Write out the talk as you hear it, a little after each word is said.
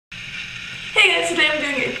Hey guys, today I'm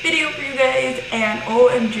doing a video for you guys, and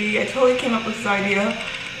OMG, I totally came up with this idea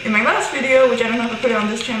in my last video, which I don't know if I put it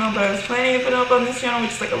on this channel, but I was planning to put it up on this channel,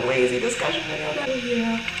 which is like a lazy discussion video.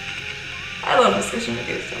 Yeah, I love discussion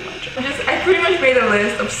videos so much. I pretty much made a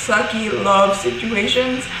list of sucky love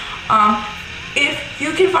situations. If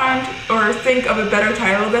you can find or think of a better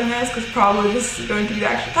title than this, because probably this is going to be the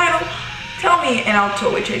actual title, tell me and I'll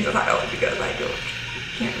totally change the title because I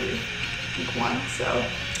can't really pick one. So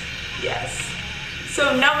yes.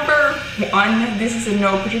 So number one, this is in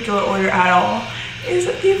no particular order at all, is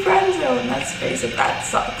the friend zone. Let's face it, that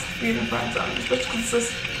sucks, being in friend zone, especially because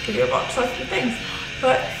this video about sucky things.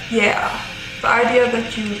 But yeah, the idea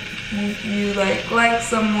that you like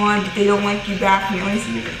someone, but they don't like you back, and you only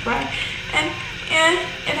see your friend, and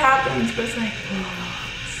it happens, but it's like,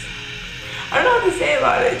 I don't know what to say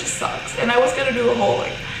about it. It just sucks. And I was gonna do a whole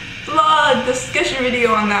like vlog discussion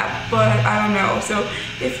video on that, but I don't know. So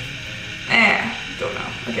if don't know.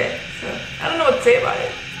 Okay, so I don't know what to say about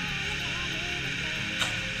it.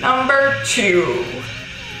 Number two,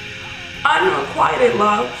 unrequited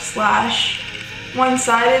love /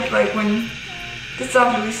 one-sided. Like, when this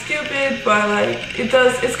sounds really stupid, but like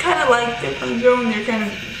it's kind of like the friend zone. They're kind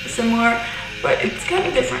of similar, but it's kind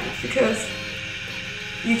of different because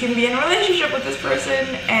you can be in a relationship with this person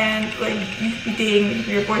and like you could be dating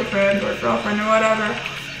your boyfriend or girlfriend or whatever.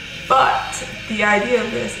 But the idea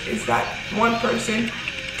of this is that one person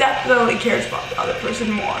definitely cares about the other person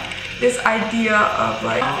more. This idea of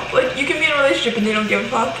like you can be in a relationship and they don't give a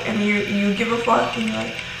fuck, and you give a fuck and you're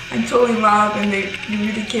like, I'm totally in love, and you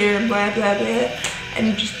really care and blah blah blah, and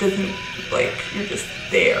it just doesn't, like, you're just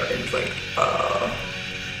there and it's like, like,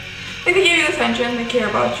 they give you attention, they care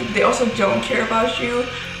about you, but they also don't care about you.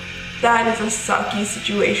 That is a sucky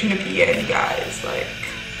situation to be in, guys. Like,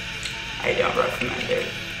 I don't recommend it.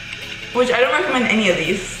 Which I don't recommend any of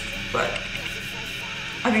these, but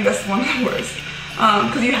I think that's one of the worst.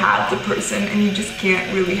 Because you have the person and you just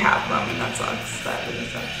can't really have them, and that sucks. That really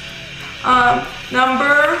sucks.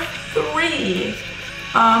 Number three,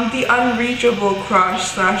 the unreachable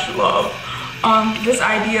crush / love. This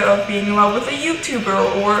idea of being in love with a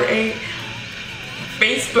YouTuber or a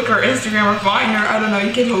Facebook or Instagram or Viner. I don't know,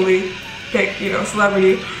 you can totally pick,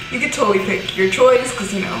 celebrity. You could totally pick your choice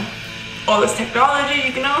because, all this technology.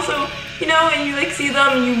 You can also, and you like see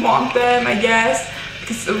them and you want them, I guess,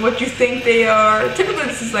 because of what you think they are. Typically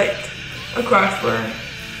this is like a crush where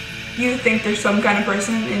you think they're some kind of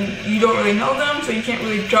person and you don't really know them, so you can't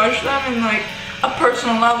really judge them in like a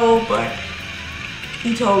personal level, but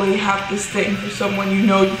you totally have this thing for someone you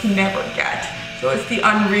can never get. So it's the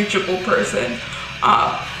unreachable person.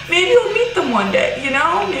 Maybe you'll meet them one day,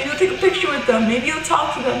 maybe you'll take a picture with them, maybe you'll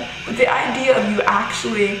talk to them, but the idea of you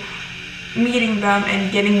actually meeting them and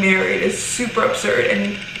getting married is super absurd.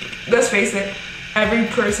 And let's face it, every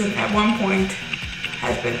person at one point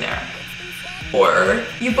has been there. Or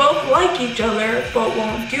you both like each other but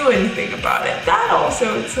won't do anything about it. That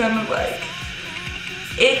also is kind of like,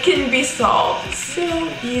 it can be solved so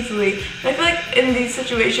easily. And I feel like in these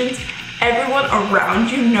situations, everyone around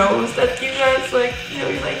you knows that you guys you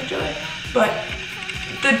like each other, but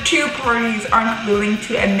the two parties aren't willing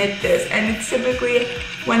to admit this, and it's typically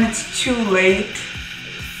when it's too late,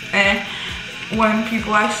 and when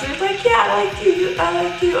people actually like, yeah, I like you,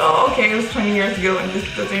 oh okay, it was 20 years ago and this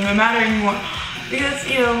doesn't even matter anymore. Because,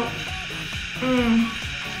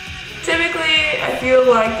 typically I feel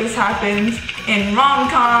like this happens in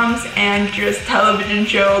rom-coms and just television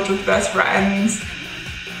shows with best friends,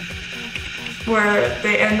 where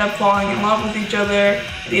they end up falling in love with each other.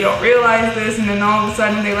 They don't realize this, and then all of a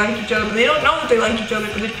sudden they like each other, but they don't know that they like each other,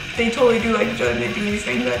 but they totally do like each other, and they do these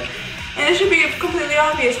things and it should be completely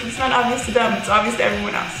obvious, but it's not obvious to them, it's obvious to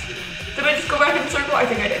everyone else. Did I just go back in the circle? I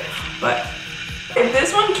think I did. But if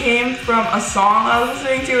this one came from a song I was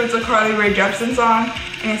listening to, it's a Carly Rae Jepsen song,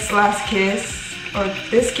 and it's Last Kiss, or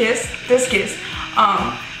This Kiss,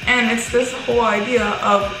 and it's this whole idea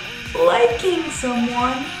of liking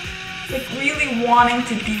someone, like really wanting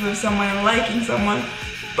to be with someone and liking someone,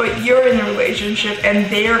 but you're in a relationship and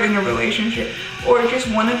they're in a relationship, or just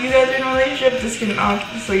one of you guys are in a relationship. This can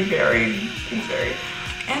obviously vary, things vary,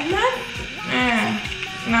 and that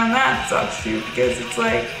sucks too, because it's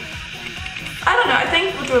like, I don't know, I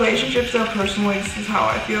think with relationships though, personally, this is how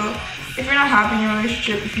I feel. If you're not happy in your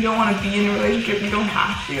relationship, if you don't want to be in a relationship, you don't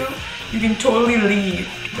have to. You can totally leave.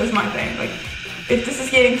 That's my thing. Like, if this is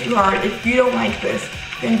getting too hard, if you don't like this,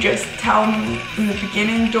 then just tell me in the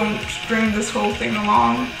beginning. Don't string this whole thing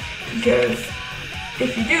along, because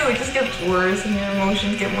if you do, it just gets worse and your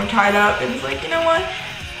emotions get more tied up. And it's like, you know what?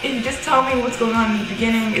 If you just tell me what's going on in the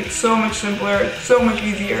beginning, it's so much simpler, it's so much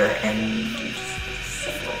easier, and you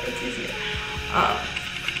it's easier.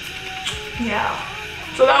 Yeah.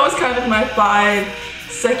 So that was kind of my 5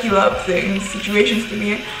 sucky love things, situations to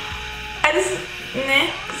be in. I just,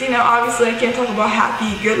 because, you know, obviously I can't talk about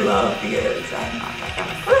happy, good love because I'm not that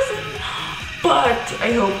kind of person. But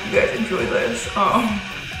I hope you guys enjoy this. I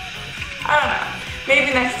don't know.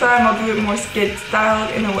 Maybe next time I'll do it more skit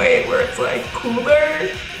styled in a way where it's like cooler.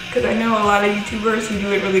 Because I know a lot of YouTubers who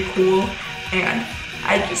do it really cool. And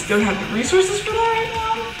I just don't have the resources for that right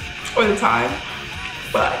now. Or the time.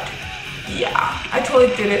 But yeah, I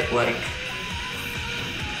totally did it like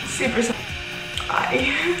super.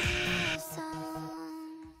 I.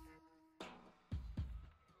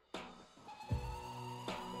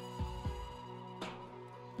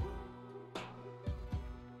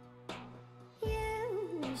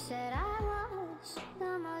 You said I was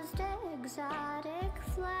the most exotic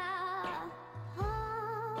flower.